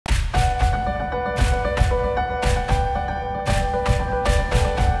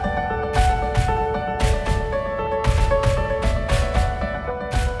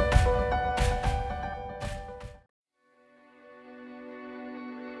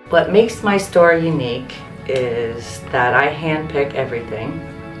What makes my store unique is that I handpick everything,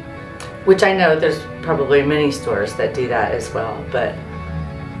 which I know there's probably many stores that do that as well, but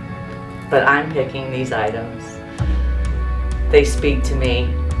I'm picking these items. They speak to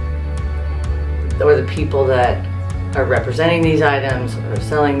me, or the people that are representing these items or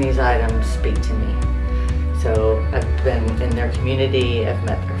selling these items speak to me. So I've been in their community, I've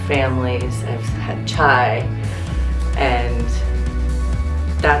met their families, I've had chai, and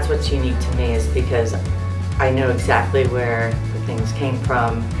that's what's unique to me, is because I know exactly where the things came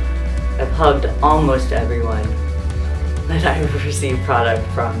from. I've hugged almost everyone that I've received product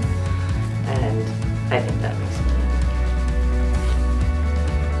from, and I think that makes me unique.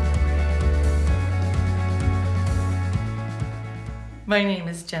 My name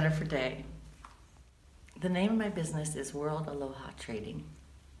is Jennifer Day. The name of my business is World Aloha Trading.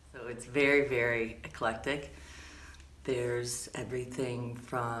 So it's very, very eclectic. There's everything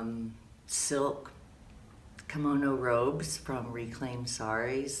from silk kimono robes from reclaimed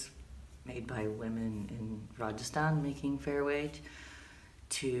saris made by women in Rajasthan making fair wage,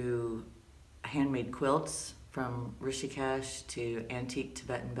 to handmade quilts from Rishikesh, to antique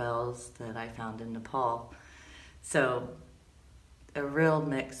Tibetan bells that I found in Nepal. So a real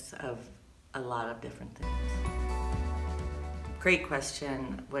mix of a lot of different things. Great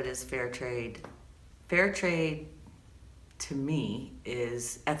question. What is fair trade? Fair trade to me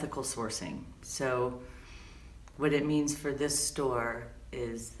is ethical sourcing. So what it means for this store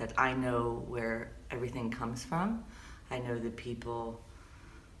is that I know where everything comes from. I know the people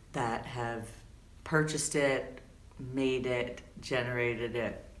that have purchased it, made it, generated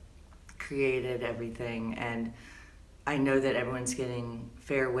it, created everything, and I know that everyone's getting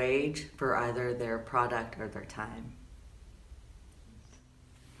fair wage for either their product or their time.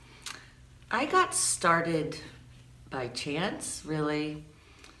 I got started by chance, really.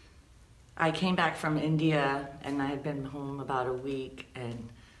 I came back from India and I had been home about a week and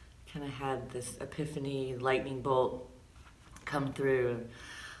kind of had this epiphany, lightning bolt come through.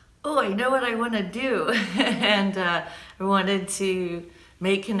 Oh, I know what I want to do. And I wanted to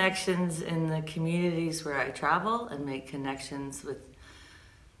make connections in the communities where I travel and make connections with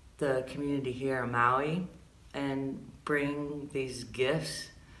the community here in Maui and bring these gifts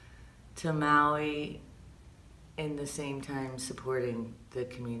to Maui, in the same time supporting the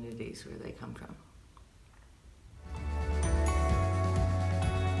communities where they come from.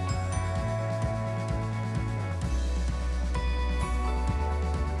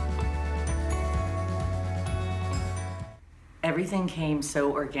 Everything came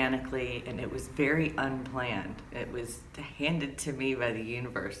so organically, and it was very unplanned. It was handed to me by the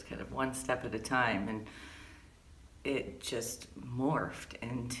universe, kind of one step at a time, and it just morphed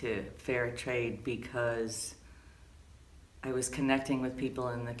into fair trade because I was connecting with people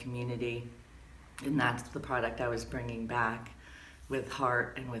in the community, and that's the product I was bringing back with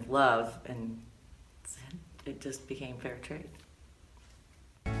heart and with love, and it just became fair trade.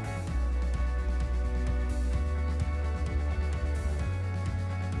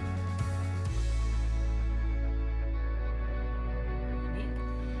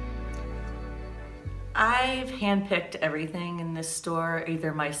 I've handpicked everything in this store.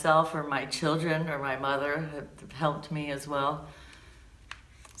 Either myself or my children or my mother have helped me as well.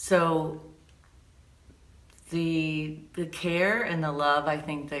 So the care and the love, I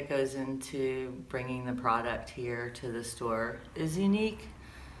think, that goes into bringing the product here to the store is unique.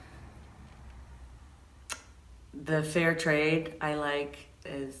 The fair trade I like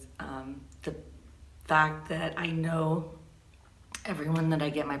is the fact that I know everyone that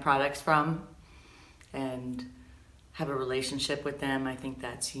I get my products from and have a relationship with them. I think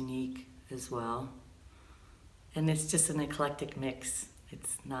that's unique as well. And it's just an eclectic mix.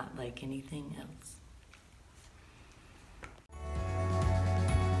 It's not like anything else.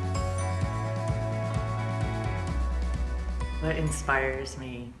 What inspires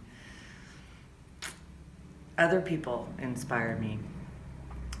me? Other people inspire me.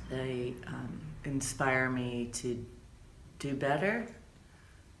 They inspire me to do better,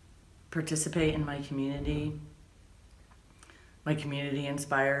 participate in my community. My community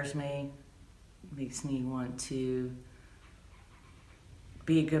inspires me, makes me want to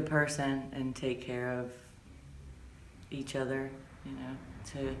be a good person and take care of each other, you know,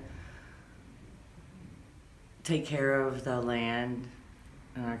 to take care of the land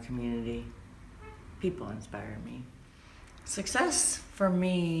and our community. People inspire me. Success for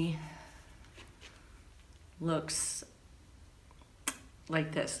me looks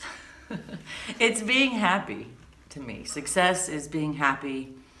like this. It's being happy to me. Success is being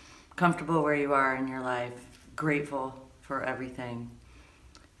happy, comfortable where you are in your life, grateful for everything,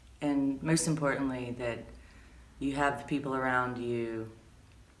 And most importantly, that you have the people around you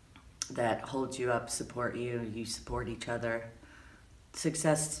that hold you up, support you, you support each other.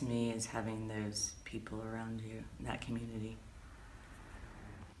 Success to me is having those people around you in that community.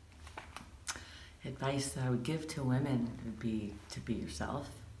 Advice that I would give to women would be to be yourself,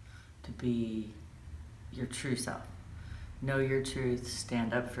 to be your true self. Know your truth,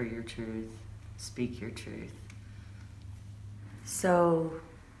 stand up for your truth, speak your truth. So,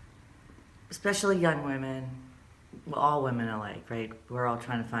 especially young women, well, all women alike, right? We're all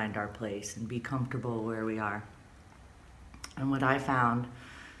trying to find our place and be comfortable where we are. And what I found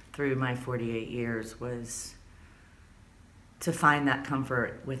through my 48 years was to find that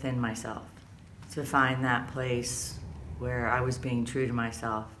comfort within myself, to find that place where I was being true to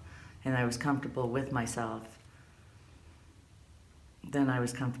myself and I was comfortable with myself. Then I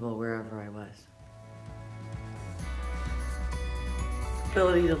was comfortable wherever I was.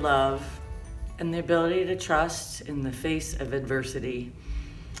 Ability to love and the ability to trust in the face of adversity.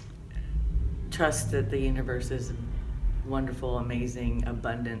 Trust that the universe is a wonderful, amazing,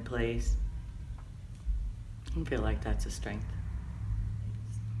 abundant place. I feel like that's a strength.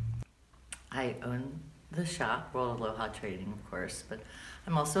 I own the shop, World Aloha Trading, of course, but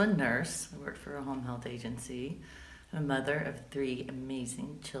I'm also a nurse. I work for a home health agency. I'm a mother of 3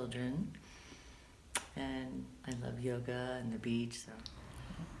 amazing children, and I love yoga and the beach.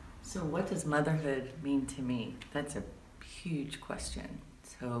 So what does motherhood mean to me? That's a huge question.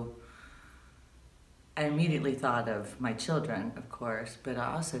 So I immediately thought of my children, of course, but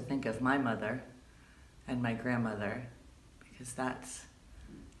I also think of my mother and my grandmother, because that's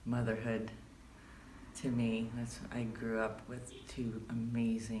motherhood to me. I grew up with 2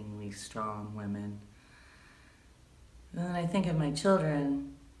 amazingly strong women. And then I think of my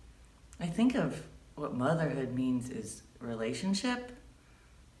children, I think of what motherhood means is relationship,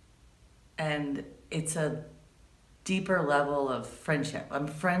 and it's a deeper level of friendship. I'm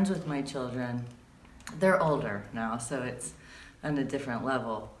friends with my children. They're older now, so it's on a different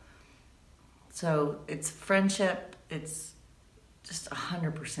level. So it's friendship, it's just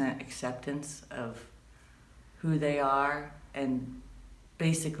 100% acceptance of who they are and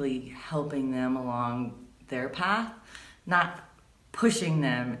basically helping them along their path, not pushing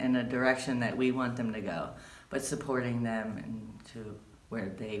them in a direction that we want them to go, but supporting them into where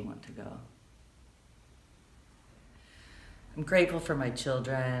they want to go. I'm grateful for my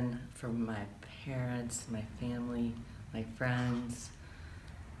children, for my parents, my family, my friends.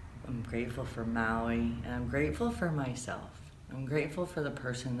 I'm grateful for Maui, and I'm grateful for myself. I'm grateful for the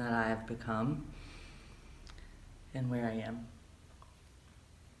person that I have become and where I am.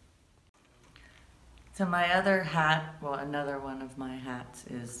 So my other hat, well, another one of my hats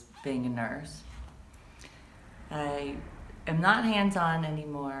is being a nurse. I am not hands-on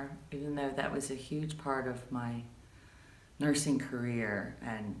anymore, even though that was a huge part of my nursing career,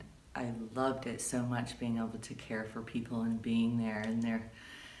 and I loved it so much, being able to care for people and being there in their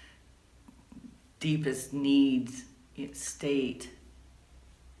deepest needs state.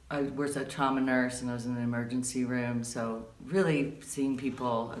 I was a trauma nurse and I was in the emergency room, so really seeing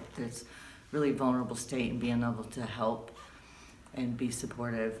people at this really vulnerable state and being able to help and be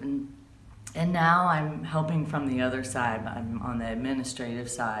supportive. And now I'm helping from the other side. I'm on the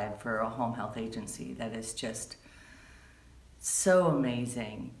administrative side for a home health agency that is just so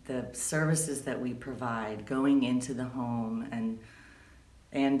amazing. The services that we provide, going into the home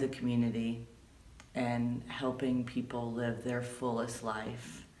and the community and helping people live their fullest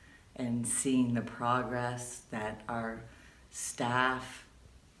life and seeing the progress that our staff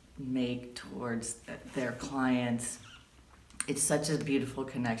make towards their clients. It's such a beautiful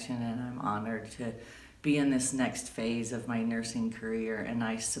connection, and I'm honored to be in this next phase of my nursing career, and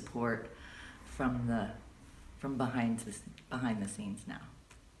I support from behind the scenes now.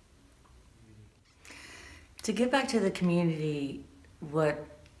 To give back to the community, what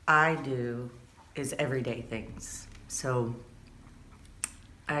I do is everyday things. So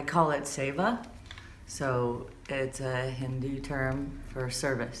I call it seva. So it's a Hindu term for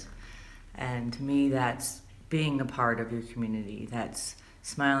service. And to me, that's being a part of your community. That's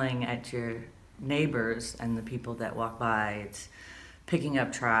smiling at your neighbors and the people that walk by. It's picking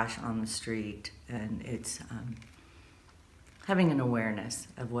up trash on the street, and it's having an awareness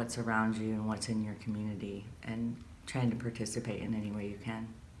of what's around you and what's in your community and trying to participate in any way you can.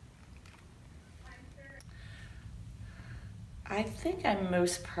 I think I'm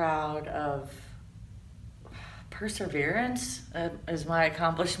most proud of perseverance is my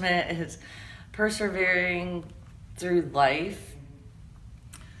accomplishment, is persevering through life,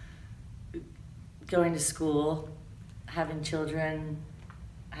 going to school, having children,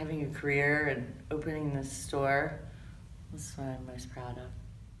 having a career and opening this store. That's what I'm most proud of.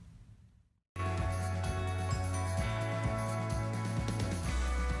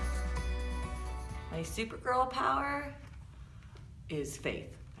 My Supergirl power is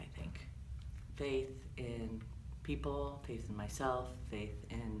faith, I think. Faith in people, faith in myself, faith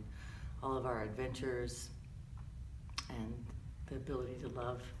in all of our adventures, and the ability to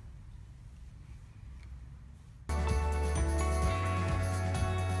love.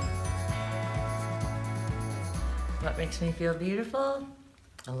 What makes me feel beautiful?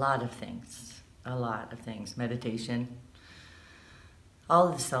 A lot of things. A lot of things. Meditation, all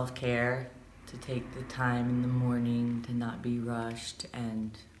of the self-care, to take the time in the morning to not be rushed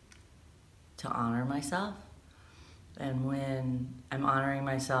and to honor myself. And when I'm honoring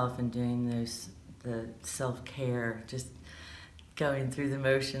myself and doing the self-care, just going through the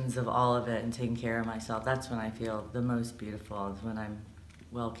motions of all of it and taking care of myself, that's when I feel the most beautiful, is when I'm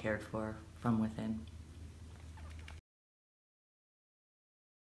well cared for from within.